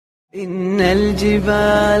إن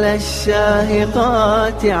الجبال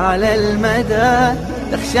الشاهقات على المدى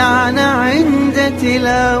تخشعن عند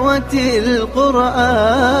تلاوة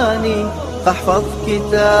القرآن، فاحفظ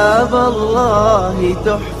كتاب الله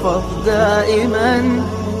تحفظ دائما،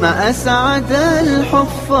 ما أسعد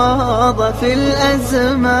الحفاظ في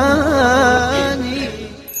الأزمان.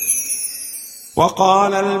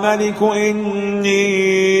 وقال الملك إني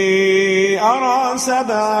أرى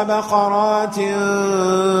 7 بقرات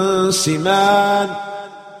سمان،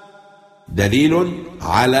 دليل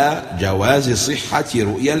على جواز صحة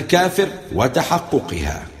رؤيا الكافر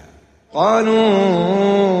وتحققها.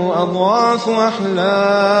 قالوا أضغاث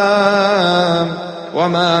أحلام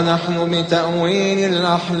وما نحن بتأويل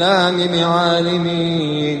الأحلام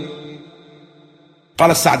بعالمين.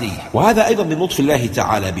 قال السعدي: وهذا أيضا من لطف الله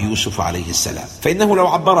تعالى بيوسف عليه السلام، فإنه لو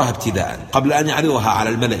عبرها ابتداء قبل أن يعرضها على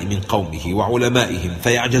الملأ من قومه وعلمائهم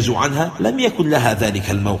فيعجزوا عنها لم يكن لها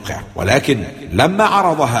ذلك الموقع، ولكن لما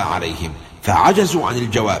عرضها عليهم فعجزوا عن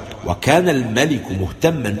الجواب، وكان الملك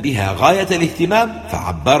مهتما بها غاية الاهتمام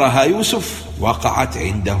فعبرها يوسف، وقعت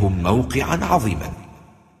عندهم موقعا عظيما.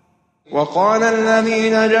 وقال الذي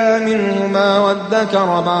نجا منهما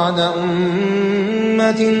وادكر بعد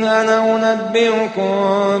أمة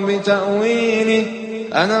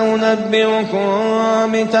أنا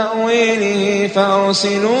أنبئكم بتأويله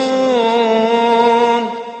فأرسلون.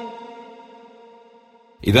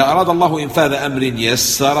 إذا أراد الله إنفاذ أمر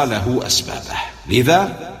يسر له أسبابه، لذا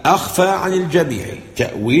أخفى عن الجميع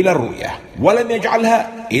تأويل الرؤيا ولم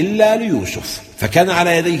يجعلها إلا ليوسف، فكان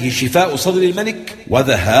على يديه شفاء صدر الملك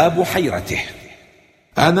وذهاب حيرته.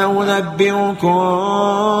 أنا أنبئكم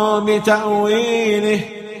بتأويله.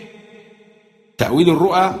 تأويل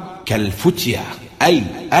الرؤى كالفتية، أي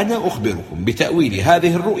أنا أخبركم بتأويل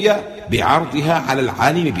هذه الرؤيا بعرضها على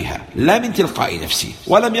العالم بها لا من تلقاء نفسي،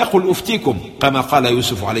 ولم يقل أفتيكم كما قال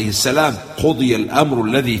يوسف عليه السلام: قضي الأمر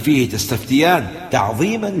الذي فيه تستفتيان،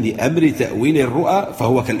 تعظيما لأمر تأويل الرؤى،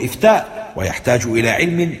 فهو كالإفتاء ويحتاج إلى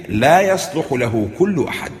علم لا يصلح له كل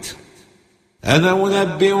أحد. أنا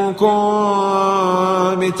أنبئكم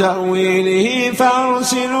بتأويله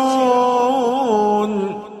فأرسلون.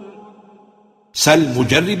 سل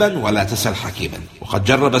مجربا ولا تسل حكيما، وقد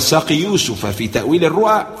جرب الساقي يوسف في تأويل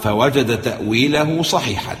الرؤى فوجد تأويله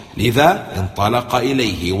صحيحا، لذا انطلق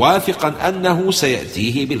إليه واثقا أنه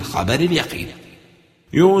سيأتيه بالخبر اليقين.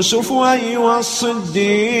 يوسف أيها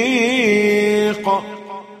الصديق.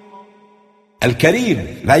 الكريم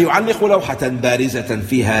لا يعلق لوحة بارزة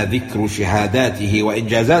فيها ذكر شهاداته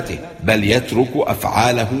وإنجازاته، بل يترك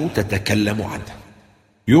أفعاله تتكلم عنه.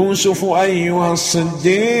 يوسف أيها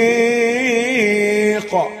الصديق.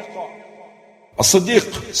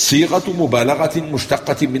 الصديق صيغة مبالغة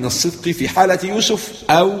مشتقة من الصدق في حالة يوسف،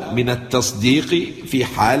 أو من التصديق في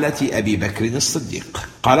حالة أبي بكر الصديق.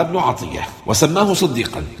 قال ابن عطية: وسماه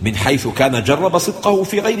صديقا من حيث كان جرب صدقه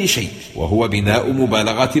في غير شيء، وهو بناء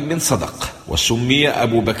مبالغة من صدق، وسمي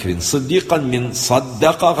أبو بكر صديقا من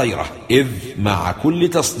صدق غيره، إذ مع كل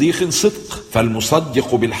تصديق صدق،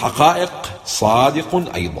 فالمصدق بالحقائق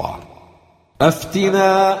صادق أيضا.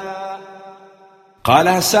 أفتنا.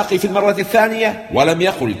 قالها الساقي في المرة الثانية، ولم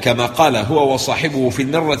يقل كما قال هو وصاحبه في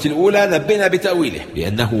المرة الأولى: نبئنا بتأويله،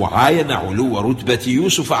 لأنه عاين علو رتبة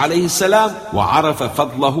يوسف عليه السلام وعرف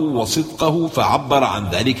فضله وصدقه، فعبر عن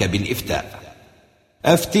ذلك بالإفتاء.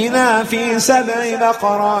 أفتنا في 7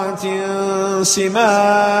 بقرات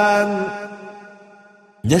سمان.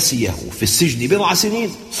 نسيه في السجن 10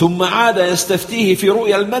 سنين، ثم عاد يستفتيه في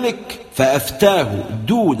رؤيا الملك فأفتاه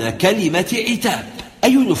دون كلمة عتاب.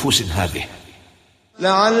 أي نفوس هذه؟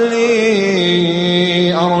 لعلي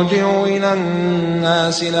أرجع إلى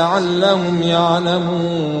الناس لعلهم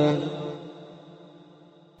يعلمون.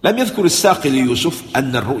 لم يذكر الساقي ليوسف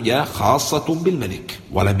أن الرؤيا خاصة بالملك،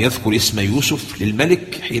 ولم يذكر اسم يوسف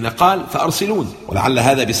للملك حين قال فأرسلون، ولعل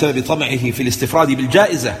هذا بسبب طمعه في الاستفراد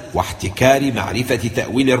بالجائزة واحتكار معرفة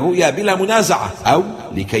تأويل الرؤيا بلا منازعة، أو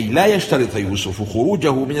لكي لا يشترط يوسف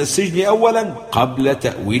خروجه من السجن أولا قبل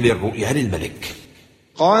تأويل الرؤيا للملك.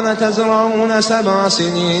 قال تزرعون 7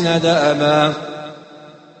 سنين دأبا.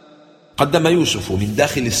 قدم يوسف من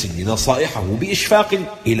داخل السجن نصائحه بإشفاق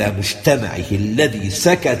إلى مجتمعه الذي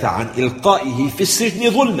سكت عن إلقائه في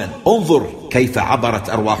السجن ظلما. انظر كيف عبرت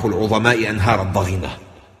أرواح العظماء أنهار الضغينة.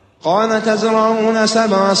 قال تزرعون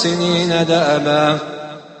 7 سنين دأبا.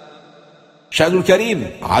 شأن الكريم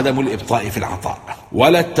عدم الإبطاء في العطاء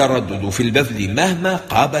ولا التردد في البذل مهما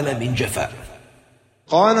قابل من جفاء.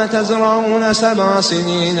 قال تزرعون 7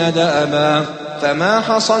 سنين دأبا فما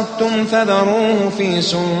حصدتم فذروه في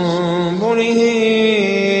سنبله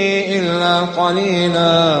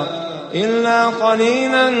إلا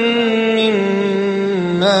قليلا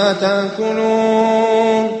مما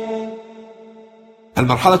تأكلون.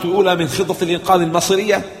 المرحلة الأولى من خطة الإنقاذ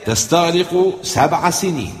المصيرية تستغرق 7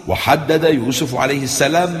 سنين، وحدد يوسف عليه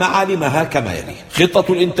السلام معالمها كما يلي: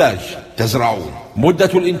 خطة الإنتاج: تزرعون. مدة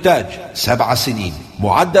الإنتاج: 7 سنين.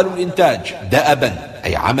 معدل الإنتاج: دأبا،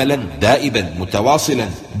 أي عملا دائبا متواصلا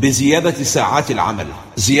بزيادة ساعات العمل.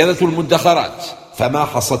 زيادة المدخرات: فما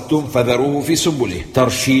حصدتم فذروه في سنبله.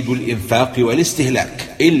 ترشيد الإنفاق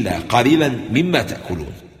والاستهلاك: إلا قليلا مما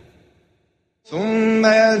تأكلون. ثم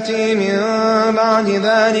يأتي من بعد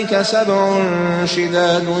ذلك 7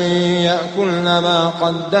 شداد يأكلن ما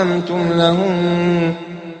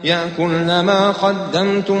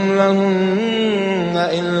قدمتم لهن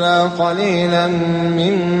إلا قليلا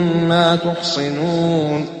مما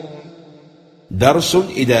تحصنون. درس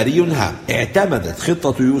إداري هام: اعتمدت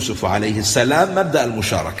خطة يوسف عليه السلام مبدأ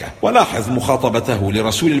المشاركة. ولاحظ مخاطبته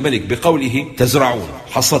لرسول الملك بقوله: تزرعون،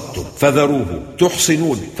 حصدتم، فذروه،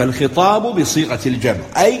 تحصنون. فالخطاب بصيغة الجمع،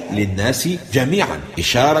 أي للناس جميعا،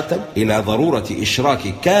 إشارة إلى ضرورة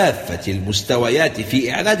إشراك كافة المستويات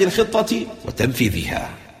في إعداد الخطة وتنفيذها.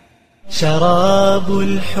 شراب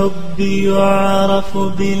الحب يعرف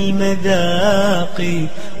بالمذاق،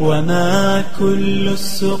 وما كل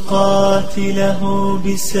السقاة له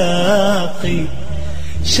بساق.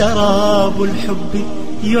 شراب الحب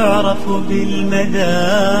يعرف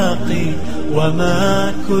بالمذاق،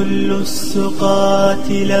 وما كل السقاة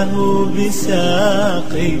له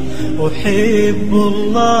بساق. أحب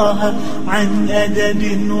الله عن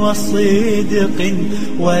أدب وصدق،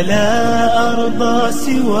 ولا أرضى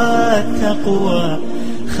سوى التقوى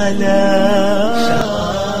خلاق.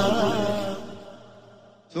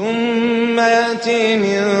 ثم يأتي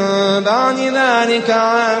من بعد ذلك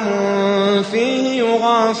عام فيه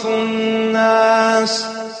يغاث الناس،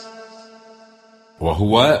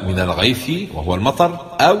 وهو من الغيث وهو المطر،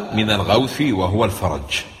 أو من الغوث وهو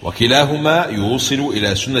الفرج، وكلاهما يوصل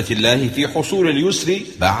إلى سنة الله في حصول اليسر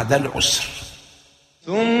بعد العسر.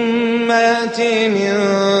 ثم يأتي من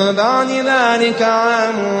بعد ذلك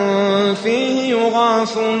عام فيه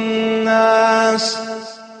يغاث الناس.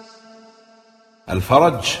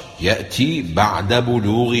 الفرج يأتي بعد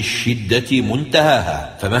بلوغ الشدة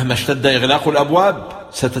منتهاها، فمهما اشتد إغلاق الأبواب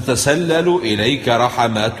ستتسلل إليك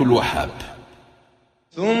رحمات الوهاب.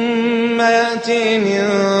 ثم يأتي من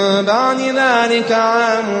بعد ذلك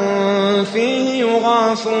عام فيه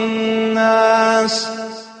يغاث الناس.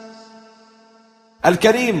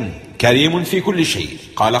 الكريم كريم في كل شيء.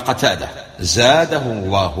 قال قتادة: زاده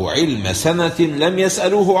الله علم سنة لم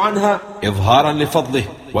يسألوه عنها، إظهارا لفضله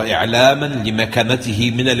وإعلاما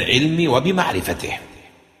لمكانته من العلم وبمعرفته.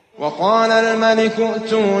 وقال الملك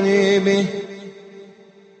ائتوني به.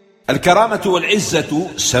 الكرامة والعزة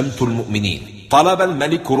سمت المؤمنين. طلب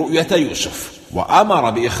الملك رؤية يوسف وأمر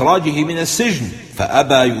بإخراجه من السجن،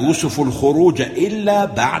 فأبى يوسف الخروج إلا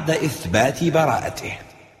بعد إثبات براءته.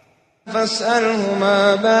 فاسأله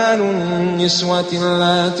ما بال النسوة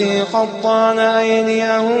اللاتي قطعن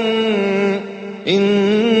أيديهن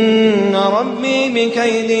إن ربي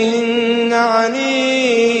بكيدهن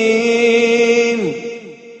عليم.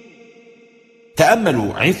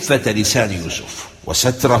 تأملوا عفة لسان يوسف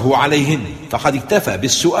وستره عليهن، فقد اكتفى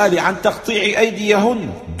بالسؤال عن تقطيع أيديهن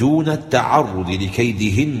دون التعرض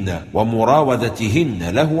لكيدهن ومراودتهن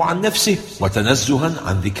له عن نفسه، وتنزها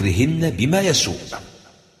عن ذكرهن بما يسوء.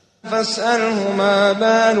 فاسأله ما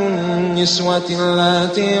بال النسوة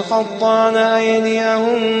اللاتي قطعن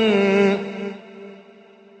أيديهن.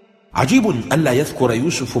 عجيب ألا يذكر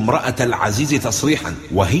يوسف امرأة العزيز تصريحا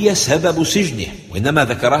وهي سبب سجنه، وإنما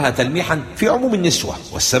ذكرها تلميحا في عموم النسوة،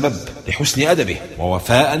 والسبب لحسن أدبه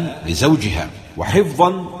ووفاء لزوجها وحفظا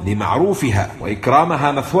لمعروفها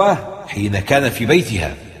وإكرامها مثواه حين كان في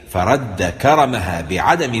بيتها، فرد كرمها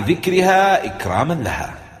بعدم ذكرها إكراما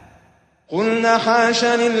لها. قلنا حاش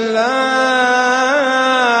لله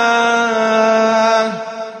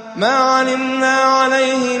ما علمنا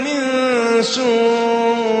عليه من سوء.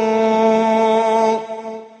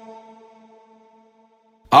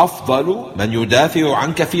 أفضل من يدافع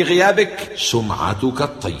عنك في غيابك سمعتك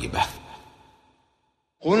الطيبة.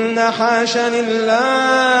 قلنا حاش لله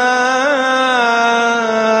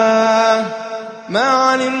ما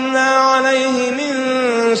علمنا عليه من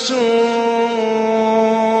سوء.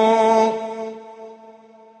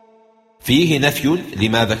 فيه نفي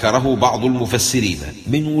لما ذكره بعض المفسرين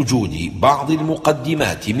من وجود بعض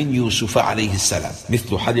المقدمات من يوسف عليه السلام،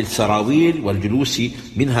 مثل حل السراويل والجلوس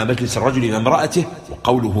منها مجلس الرجل وامرأته،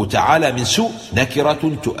 وقوله تعالى من سوء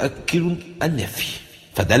نكرة تؤكد النفي،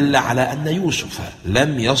 فدل على أن يوسف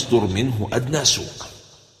لم يصدر منه أدنى سوء.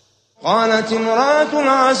 قالت امرأة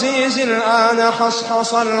العزيز الآن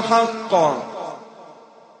حصحص الحق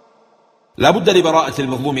لا بد لبراءة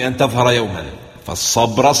المظلوم أن تظهر يوما،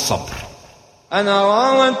 فالصبر الصبر. أنا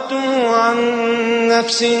راودته عن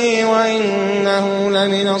نفسه وإنه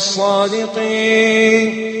لمن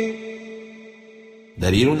الصادقين.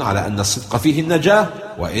 دليل على أن الصدق فيه النجاة،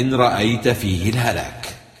 وإن رأيت فيه الهلاك.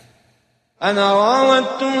 أنا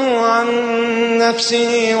راودته عن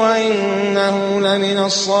نفسه وإنه لمن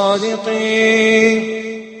الصادقين.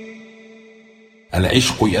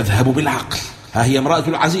 العشق يذهب بالعقل. ها هي امرأة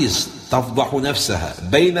العزيز تفضح نفسها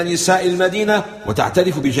بين نساء المدينة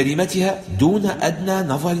وتعترف بجريمتها دون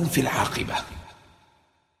أدنى نظر في العاقبة.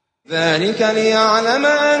 ذلك ليعلم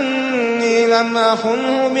أني لم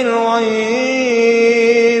أخنه بالغيب.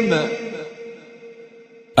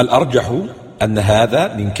 الأرجح أن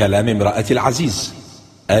هذا من كلام امرأة العزيز،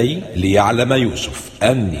 أي ليعلم يوسف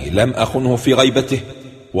أني لم أخنه في غيبته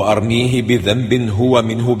وأرميه بذنب هو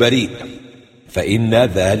منه بريء، فإن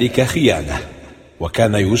ذلك خيانة،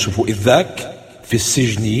 وكان يوسف إذ ذاك في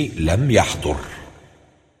السجن لم يحضر.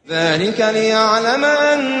 ذلك ليعلم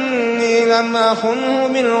أني لم أخنه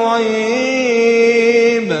بالغيب.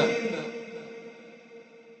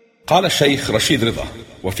 قال الشيخ رشيد رضا: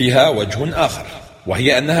 وفيها وجه آخر،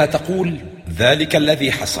 وهي أنها تقول: ذلك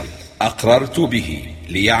الذي حصل أقررت به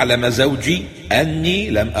ليعلم زوجي أني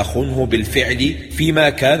لم أخنه بالفعل فيما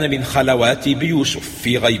كان من خلواتي بيوسف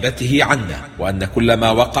في غيبته عنا، وأن كل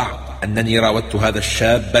ما وقع أنني راودت هذا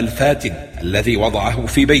الشاب الفاتن الذي وضعه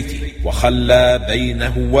في بيتي وخلى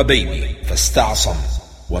بينه وبيني، فاستعصم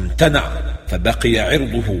وامتنع، فبقي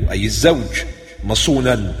عرضه أي الزوج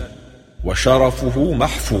مصونا وشرفه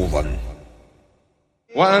محفوظا.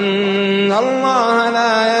 وأن الله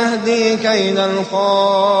لا يهدي كيد الخائنين.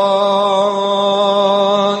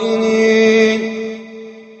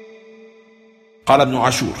 قال ابن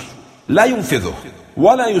عاشور: لا ينفذه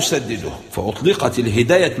ولا يسدده، فأطلقت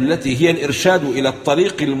الهداية التي هي الإرشاد إلى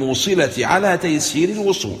الطريق الموصلة على تيسير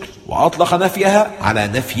الوصول، وأطلق نفيها على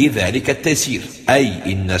نفي ذلك التيسير، أي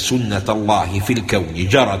إن سنة الله في الكون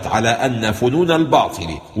جرت على أن فنون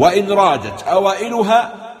الباطل وإن راجت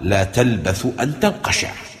أوائلها لا تلبث أن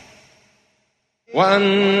تنقشع.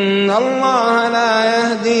 وأن الله لا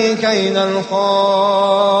يهدي كيد الخائنين.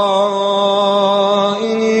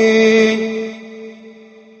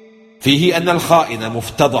 فيه أن الخائن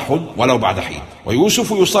مفتضح ولو بعد حين،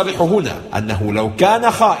 ويوسف يصرح هنا أنه لو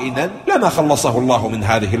كان خائنا لما خلصه الله من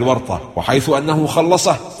هذه الورطة، وحيث أنه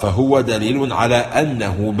خلصه فهو دليل على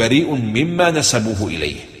أنه بريء مما نسبوه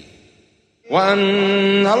إليه.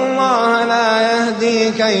 وأن الله لا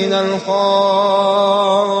يهدي كيد الخائنين.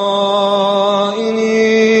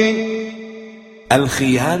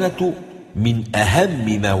 الخيانة من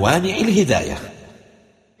أهم موانع الهداية.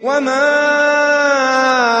 وما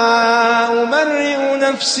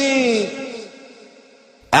أبرئ نفسي.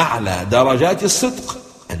 أعلى درجات الصدق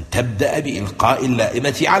أن تبدأ بإلقاء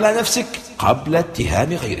اللائمة على نفسك قبل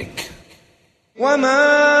اتهام غيرك. وما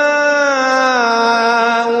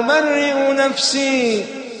أبرئ نفسي.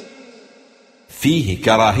 فيه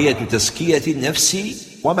كراهية تزكية النفس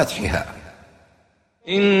ومدحها.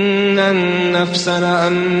 إن النفس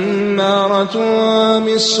لأمارة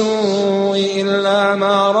بالسوء إلا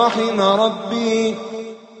ما رحم ربي.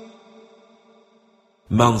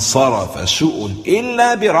 من صرف سوء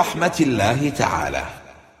إلا برحمة الله تعالى.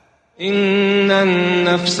 إن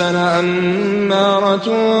النفس لأمارة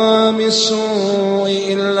بالسوء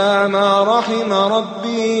إلا ما رحم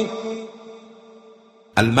ربي.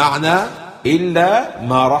 المعنى: إلا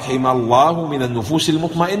ما رحم الله من النفوس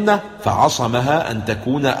المطمئنة، فعصمها أن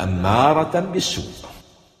تكون أمارة بالسوء.